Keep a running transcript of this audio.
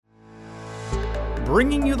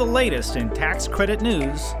Bringing you the latest in tax credit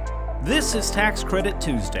news, this is Tax Credit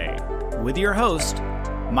Tuesday with your host,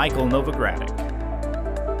 Michael Novogradac.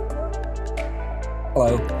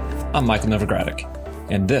 Hello, I'm Michael Novogradac,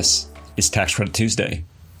 and this is Tax Credit Tuesday.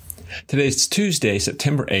 Today is Tuesday,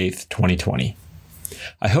 September 8th, 2020.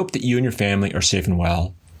 I hope that you and your family are safe and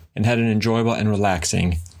well and had an enjoyable and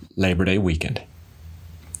relaxing Labor Day weekend.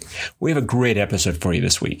 We have a great episode for you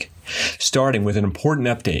this week, starting with an important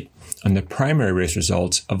update on the primary race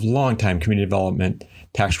results of longtime community development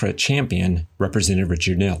tax credit champion, Representative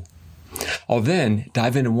Richard Neal. I'll then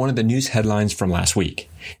dive into one of the news headlines from last week,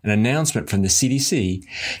 an announcement from the CDC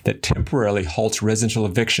that temporarily halts residential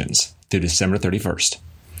evictions through December 31st.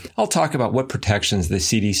 I'll talk about what protections the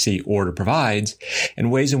CDC order provides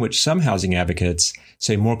and ways in which some housing advocates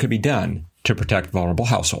say more could be done to protect vulnerable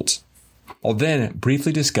households. I'll then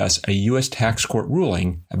briefly discuss a U.S. tax court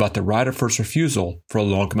ruling about the right of first refusal for a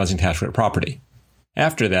low-income housing tax credit property.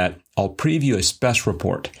 After that, I'll preview a special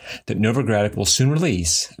report that Novogradac will soon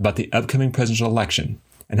release about the upcoming presidential election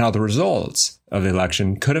and how the results of the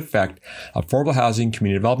election could affect affordable housing,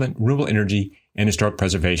 community development, renewable energy, and historic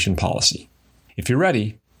preservation policy. If you're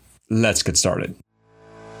ready, let's get started.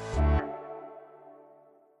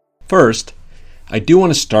 First, I do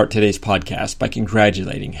want to start today's podcast by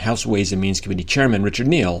congratulating House Ways and Means Committee Chairman Richard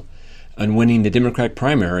Neal on winning the Democratic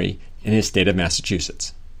primary in his state of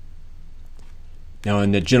Massachusetts. Now,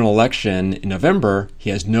 in the general election in November, he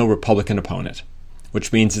has no Republican opponent,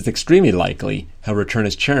 which means it's extremely likely he'll return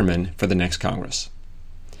as chairman for the next Congress.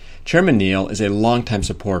 Chairman Neal is a longtime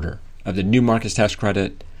supporter of the New Markets Tax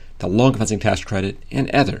Credit, the Low-Income Housing Tax Credit,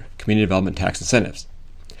 and other community development tax incentives.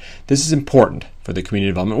 This is important for the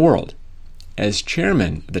community development world. As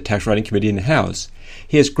chairman of the Tax Writing Committee in the House,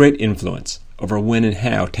 he has great influence over when and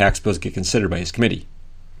how tax bills get considered by his committee.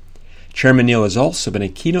 Chairman Neal has also been a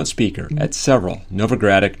keynote speaker at several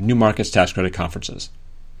Novogradac New Markets Tax Credit conferences.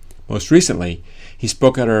 Most recently, he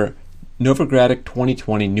spoke at our Novogradac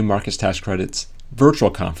 2020 New Markets Tax Credits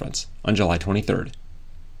virtual conference on July 23rd.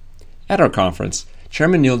 At our conference,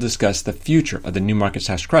 Chairman Neal discussed the future of the New Markets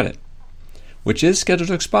Tax Credit, which is scheduled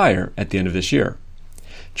to expire at the end of this year.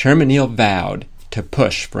 Chairman Neal vowed to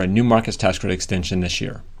push for a New Markets Tax Credit extension this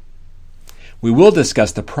year. We will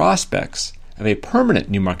discuss the prospects of a permanent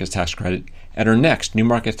New Markets Tax Credit at our next New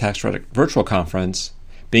Markets Tax Credit virtual conference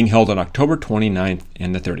being held on October 29th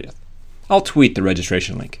and the 30th. I'll tweet the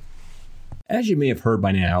registration link. As you may have heard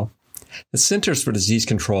by now, the Centers for Disease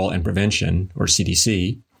Control and Prevention, or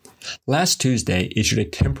CDC, last Tuesday issued a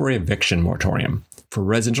temporary eviction moratorium for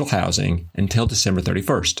residential housing until December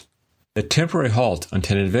 31st. The temporary halt on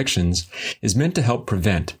tenant evictions is meant to help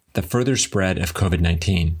prevent the further spread of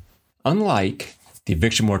COVID-19. Unlike the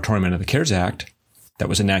eviction moratorium under the CARES Act that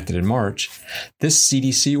was enacted in March, this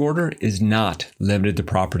CDC order is not limited to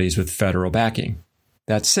properties with federal backing.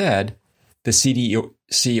 That said, the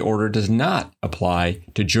CDC order does not apply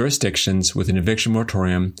to jurisdictions with an eviction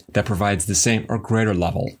moratorium that provides the same or greater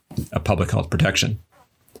level of public health protection.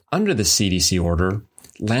 Under the CDC order,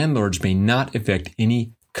 landlords may not evict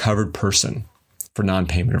any covered person for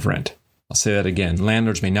non-payment of rent. I'll say that again.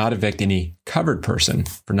 Landlords may not evict any covered person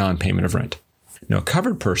for non-payment of rent. Now, a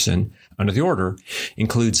covered person under the order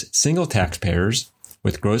includes single taxpayers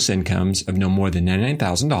with gross incomes of no more than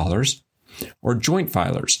 $99,000 or joint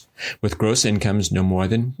filers with gross incomes no more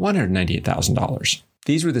than $198,000.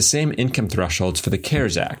 These were the same income thresholds for the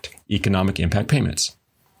CARES Act economic impact payments.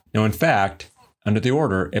 Now, in fact, under the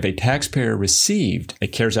order, if a taxpayer received a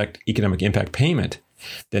CARES Act economic impact payment,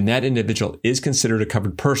 then that individual is considered a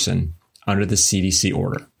covered person under the CDC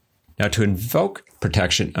order. Now, to invoke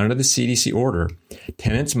protection under the CDC order,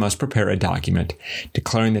 tenants must prepare a document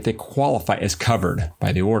declaring that they qualify as covered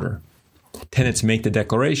by the order. Tenants make the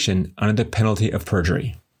declaration under the penalty of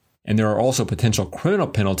perjury. And there are also potential criminal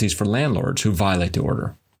penalties for landlords who violate the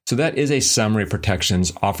order. So that is a summary of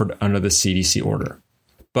protections offered under the CDC order.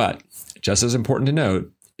 But just as important to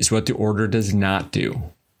note is what the order does not do.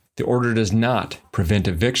 The order does not prevent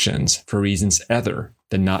evictions for reasons other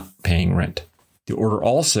than not paying rent. The order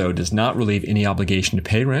also does not relieve any obligation to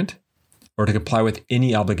pay rent or to comply with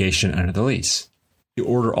any obligation under the lease. The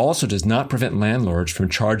order also does not prevent landlords from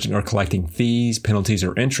charging or collecting fees, penalties,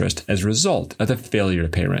 or interest as a result of the failure to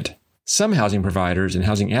pay rent. Some housing providers and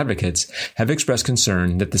housing advocates have expressed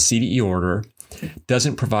concern that the CDE order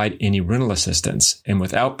doesn't provide any rental assistance, and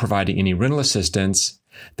without providing any rental assistance,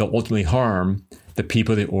 they'll ultimately harm the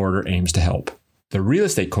people the order aims to help. The Real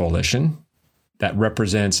Estate Coalition, that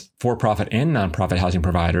represents for-profit and nonprofit housing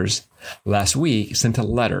providers, last week sent a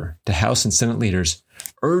letter to House and Senate leaders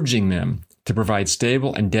urging them to provide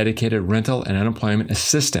stable and dedicated rental and unemployment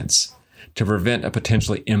assistance to prevent a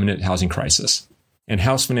potentially imminent housing crisis. And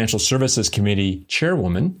House Financial Services Committee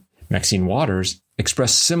Chairwoman Maxine Waters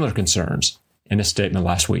expressed similar concerns in a statement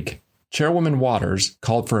last week. Chairwoman Waters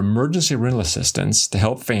called for emergency rental assistance to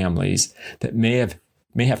help families that may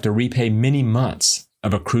have to repay many months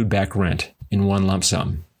of accrued back rent in one lump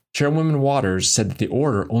sum. Chairwoman Waters said that the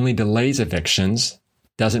order only delays evictions,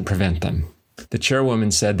 doesn't prevent them. The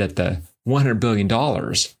chairwoman said that the $100 billion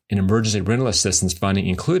in emergency rental assistance funding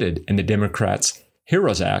included in the Democrats'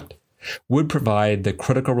 HEROES Act would provide the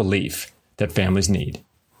critical relief that families need.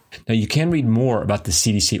 Now, you can read more about the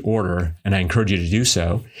CDC order, and I encourage you to do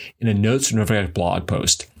so, in a Notes from Novogradac blog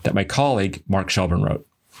post that my colleague Mark Shelburne wrote.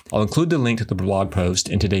 I'll include the link to the blog post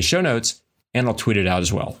in today's show notes, and I'll tweet it out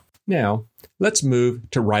as well. Now, let's move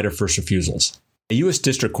to right of first refusals. A U.S.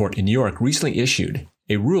 District Court in New York recently issued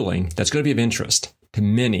a ruling that's going to be of interest to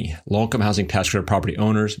many low-income housing tax credit property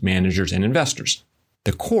owners, managers, and investors.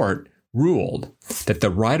 The court ruled that the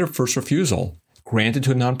right of first refusal granted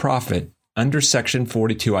to a nonprofit under Section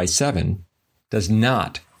 42I-7 does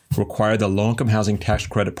not require the low-income housing tax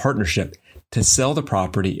credit partnership to sell the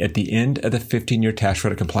property at the end of the 15-year tax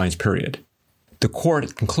credit compliance period. The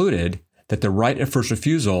court concluded that the right of first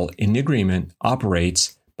refusal in the agreement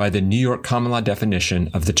operates by the New York common law definition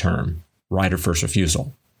of the term, right of first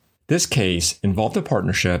refusal. This case involved a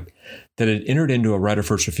partnership that had entered into a right of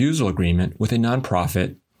first refusal agreement with a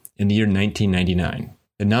nonprofit in the year 1999.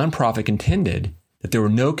 The nonprofit contended that there were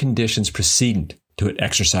no conditions precedent to it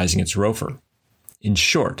exercising its ROFR. In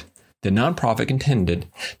short, the nonprofit contended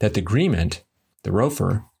that the agreement, the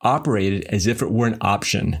ROFR, operated as if it were an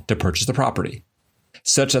option to purchase the property,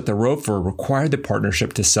 such that the ROFR required the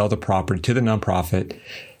partnership to sell the property to the nonprofit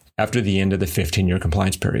after the end of the 15-year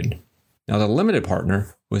compliance period. Now, the limited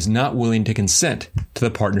partner was not willing to consent to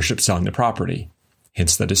the partnership selling the property,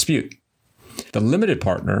 hence the dispute. The limited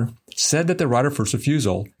partner said that the right of first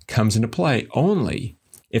refusal comes into play only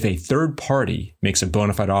if a third party makes a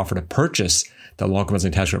bona fide offer to purchase the low-income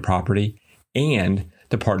housing tax credit property and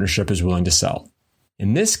the partnership is willing to sell.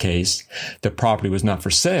 In this case, the property was not for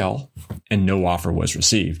sale and no offer was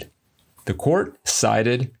received. The court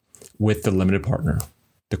sided with the limited partner.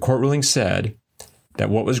 The court ruling said that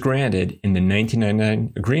what was granted in the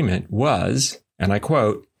 1999 agreement was, and I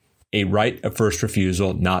quote, a right of first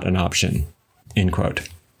refusal, not an option, end quote.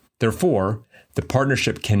 Therefore, the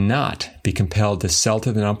partnership cannot be compelled to sell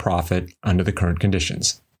to the nonprofit under the current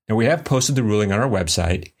conditions. Now, we have posted the ruling on our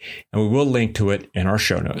website, and we will link to it in our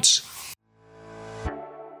show notes.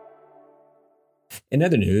 In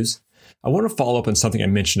other news, I want to follow up on something I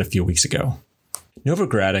mentioned a few weeks ago.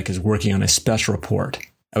 Novogradac is working on a special report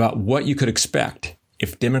about what you could expect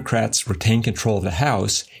if Democrats retain control of the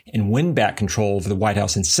House and win back control of the White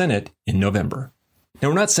House and Senate in November. Now,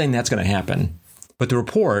 we're not saying that's going to happen, but the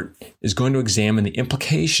report is going to examine the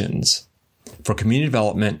implications for community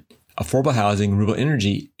development, affordable housing, renewable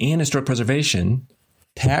energy, and historic preservation,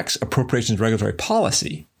 tax appropriations regulatory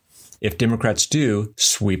policy if Democrats do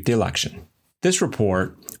sweep the election. This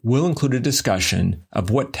report will include a discussion of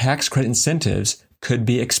what tax credit incentives could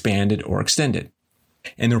be expanded or extended.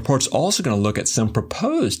 And the report's also going to look at some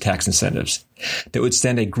proposed tax incentives that would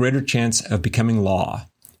stand a greater chance of becoming law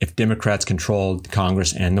if Democrats controlled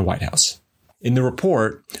Congress and the White House. In the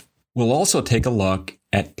report, we'll also take a look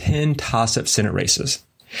at 10 toss-up Senate races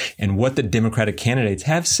and what the Democratic candidates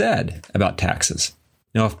have said about taxes.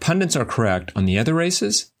 Now, if pundits are correct on the other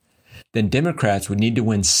races, then Democrats would need to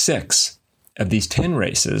win 6 of these 10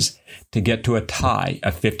 races to get to a tie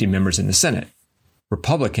of 50 members in the Senate.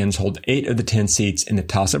 Republicans hold 8 of the 10 seats in the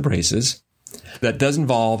toss-up races. That does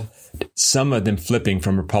involve some of them flipping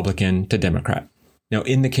from Republican to Democrat. Now,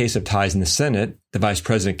 in the case of ties in the Senate, the vice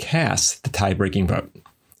president casts the tie-breaking vote.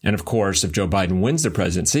 And of course, if Joe Biden wins the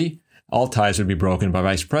presidency, all ties would be broken by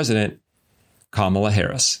Vice President Kamala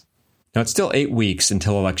Harris. Now, it's still 8 weeks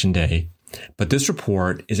until Election Day, but this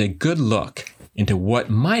report is a good look into what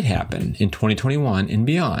might happen in 2021 and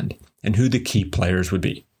beyond, and who the key players would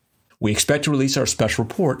be. We expect to release our special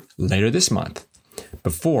report later this month,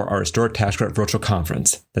 before our Historic Tax Credit Virtual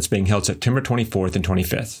Conference that's being held September 24th and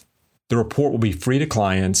 25th. The report will be free to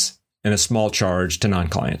clients and a small charge to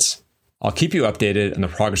non-clients. I'll keep you updated on the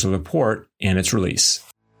progress of the report and its release.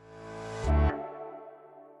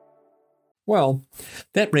 Well,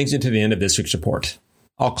 that brings it to the end of this week's report.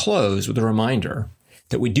 I'll close with a reminder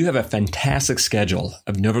that we do have a fantastic schedule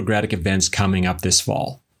of Novogradac events coming up this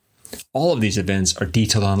fall. All of these events are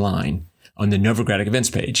detailed online on the Novogradac events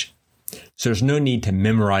page, so there's no need to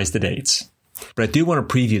memorize the dates. But I do want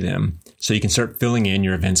to preview them so you can start filling in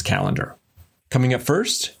your events calendar. Coming up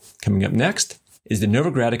next, is the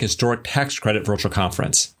Novogradac Historic Tax Credit Virtual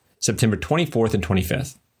Conference September 24th and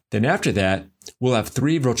 25th. Then after that, we'll have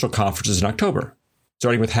 3 virtual conferences in October.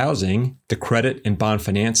 Starting with housing, the Credit and Bond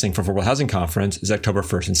Financing for Affordable Housing Conference is October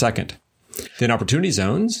 1st and 2nd. Then Opportunity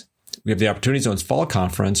Zones, we have the Opportunity Zones Fall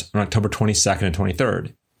Conference on October 22nd and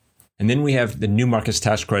 23rd. And then we have the New Markets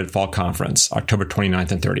Tax Credit Fall Conference, October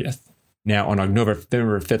 29th and 30th. Now on November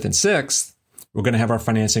 5th and 6th, we're going to have our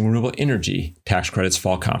Financing Renewable Energy Tax Credits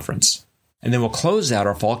Fall Conference. And then we'll close out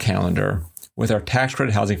our fall calendar with our Tax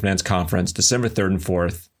Credit Housing Finance Conference, December 3rd and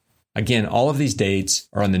 4th. Again, all of these dates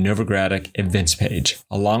are on the Novogradac events page,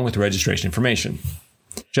 along with registration information.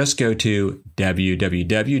 Just go to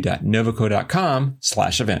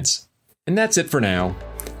www.novoco.com/events. And that's it for now.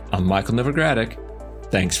 I'm Michael Novogradac.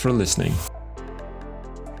 Thanks for listening.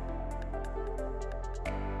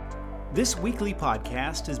 This weekly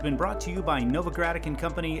podcast has been brought to you by Novogradac &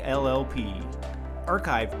 Company, LLP.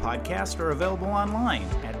 Archived podcasts are available online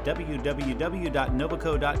at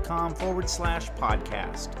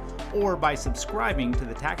www.novoco.com/podcast or by subscribing to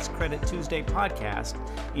the Tax Credit Tuesday podcast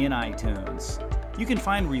in iTunes. You can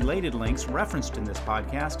find related links referenced in this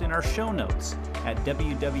podcast in our show notes at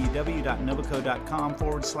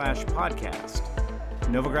www.novoco.com/podcast.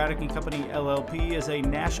 Novogradac & Company, LLP is a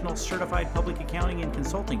national certified public accounting and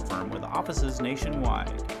consulting firm with offices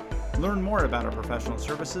nationwide. Learn more about our professional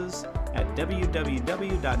services at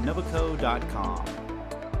www.novoco.com.